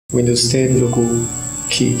Windows 10 logo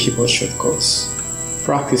key keyboard shortcuts.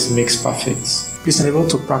 Practice makes perfect. Please endeavor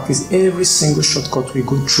to practice every single shortcut we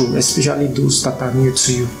go through, especially those that are new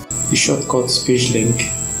to you. The shortcuts page link,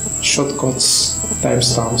 shortcuts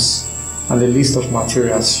timestamps, and the list of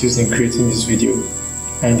materials used in creating this video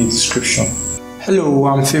are in the description. Hello,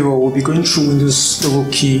 I'm Favor. We'll be going through Windows logo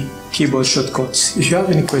key keyboard shortcuts. If you have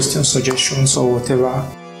any questions, suggestions, or whatever,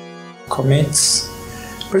 comments,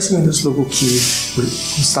 pressing Windows logo key will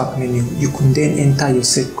open start menu. You can then enter your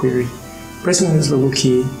set query. Pressing Windows logo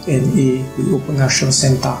key and A will open Action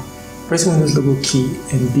Center. Pressing Windows logo key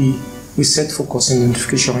and B will set focus in the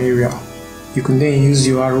notification area. You can then use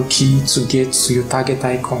your arrow key to get to your target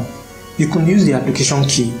icon. You can use the application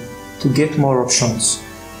key to get more options.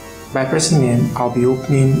 By pressing N, I'll be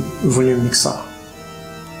opening Volume Mixer.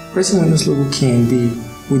 Pressing Windows logo key and D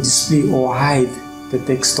will display or hide the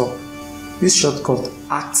desktop. This shortcut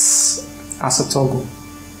acts as a toggle.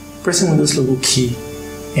 Pressing Windows logo key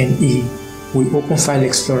and E will open File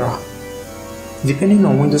Explorer. Depending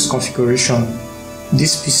on Windows configuration,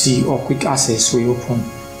 this PC or Quick Access will open.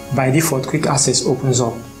 By default, Quick Access opens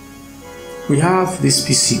up. We have this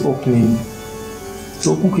PC opening.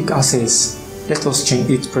 To open Quick Access, let us change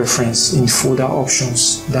its preference in Folder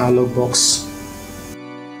Options dialog box.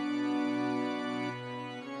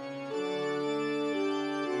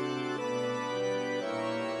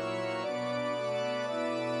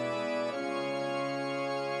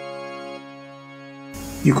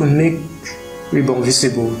 You can make ribbon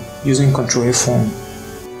visible using Ctrl F1.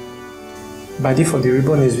 By default, the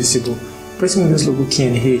ribbon is visible. Pressing Windows logo key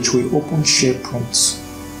and H will open Share Prompt.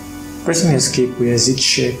 Pressing Escape will exit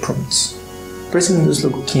Share Prompt. Pressing Windows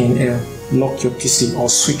logo key and L lock your PC or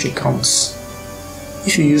switch accounts.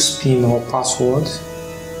 If you use PIN or password,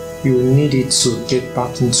 you will need it to get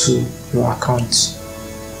back into your account.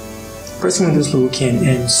 Pressing Windows logo key and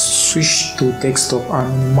N switch to desktop and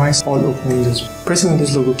minimize all open windows. Pressing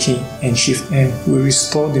Windows logo key and Shift N will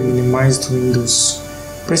restore the minimized windows.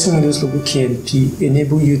 Pressing Windows logo key and P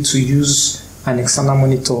enable you to use an external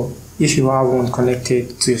monitor if you have one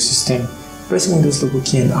connected to your system. Pressing Windows logo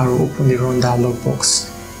key and arrow open the Run dialog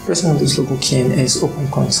box. Pressing Windows logo key and S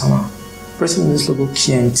open container. Pressing Windows logo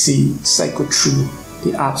key and T cycle through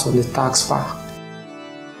the apps on the taskbar.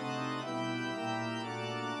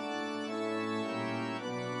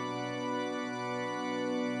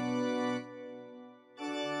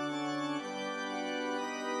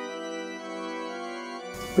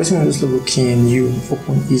 Pressing Windows logo key and U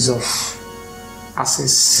open Ease of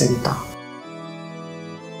Access Center.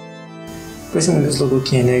 Pressing Windows logo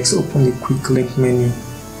key and X open the Quick Link menu.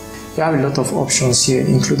 You have a lot of options here,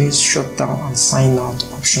 including shutdown and sign out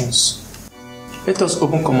options. Let us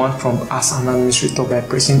open Command Prompt as an administrator by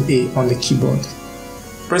pressing A on the keyboard.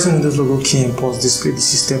 Pressing Windows logo key and pause display the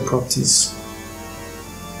system properties.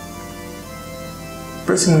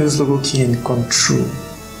 Pressing Windows logo key and Ctrl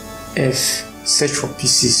F search for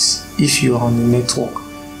PCs if you are on the network.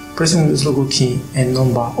 Pressing Windows logo key and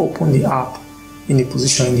number open the app in the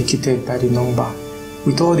position indicated by the number.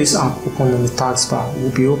 With all this app open on the taskbar,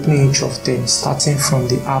 we'll be opening each of them starting from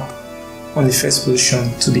the app on the first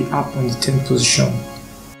position to the app on the 10th position.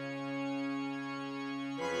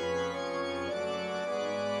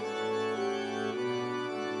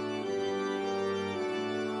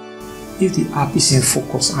 If the app is in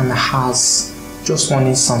focus and has just one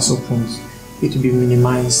instance opened, it will be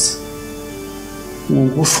minimized.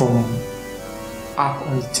 We'll go from app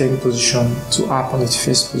on the 10th position to app on the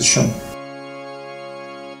first position.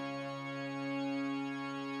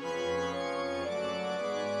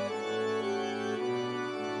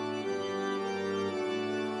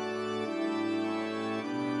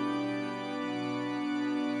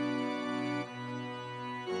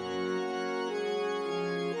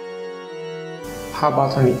 How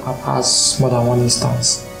about when the app has more than one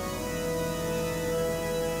instance?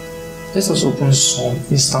 Let us open some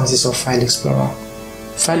instances of File Explorer.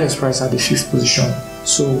 File Explorer is at the 5th position,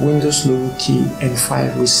 so Windows logo key and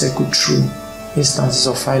 5 will cycle through instances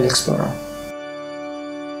of File Explorer.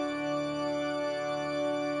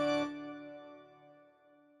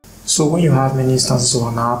 So when you have many instances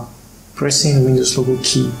of an app, pressing Windows logo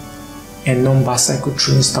key and number cycle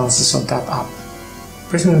through instances of that app.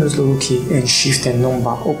 Pressing Windows logo key and Shift and number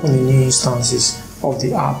open the new instances of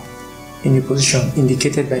the app in the position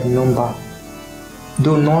indicated by the number,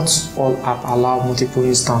 though not all apps allow multiple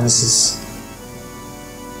instances.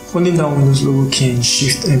 Holding down Windows logo key and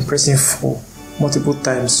Shift and pressing 4 multiple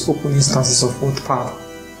times open instances of WordPad.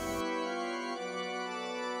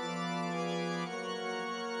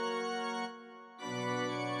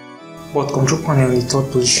 but control panel in the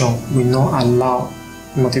third position will not allow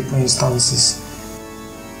multiple instances.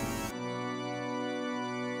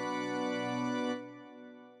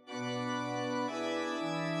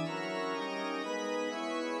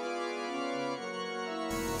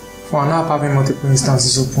 For an app having multiple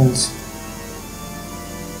instances opened,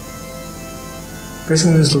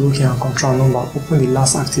 pressing Windows logo key and Ctrl number open the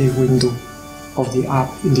last active window of the app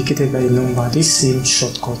indicated by the number. This same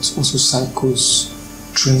shortcut also cycles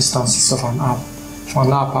through instances of an app. For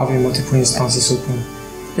an app having multiple instances open,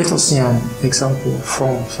 let us see an example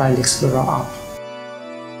from File Explorer app.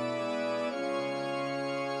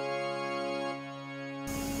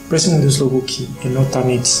 Pressing Windows logo key and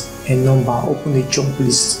alternate a number open the jump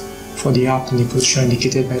list for the app in the position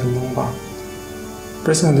indicated by the number.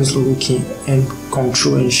 Pressing Windows logo key and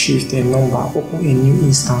Ctrl and Shift a number open a new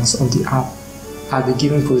instance of the app at the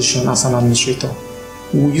given position as an administrator.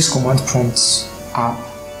 We will use command prompt app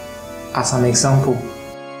as an example.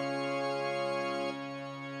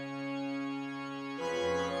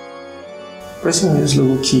 Pressing Windows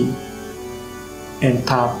logo key and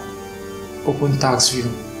tab open tags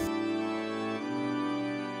view.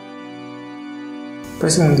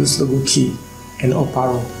 Pressing Windows logo key and up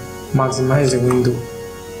arrow maximize the window.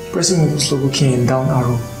 Pressing Windows logo key and down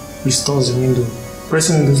arrow restores the window.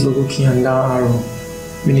 Pressing Windows logo key and down arrow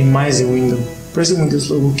minimize the window. Pressing Windows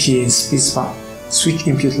logo key and spacebar switch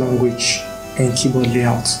input language and keyboard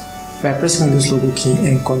layout. By pressing Windows logo key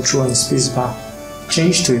and Ctrl and spacebar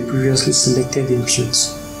change to a previously selected input.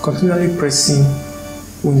 Continually pressing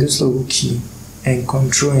Windows logo key and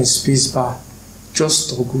Ctrl and spacebar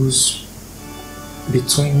just toggles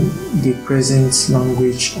between the present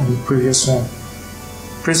language and the previous one.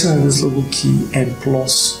 Pressing Windows logo key and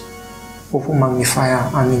plus open magnifier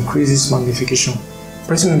and increases magnification.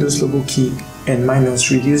 Pressing Windows logo key and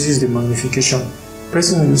minus reduces the magnification.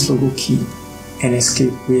 Pressing Windows logo key and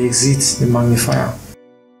escape will exit the magnifier.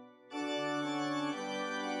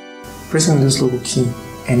 Pressing Windows logo key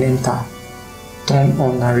and enter turn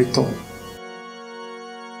on narrator.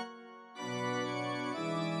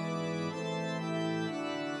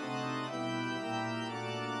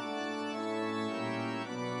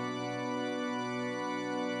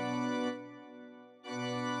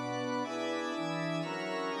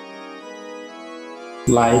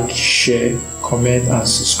 Like, share, comment and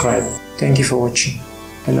subscribe. Thank you for watching.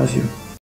 I love you.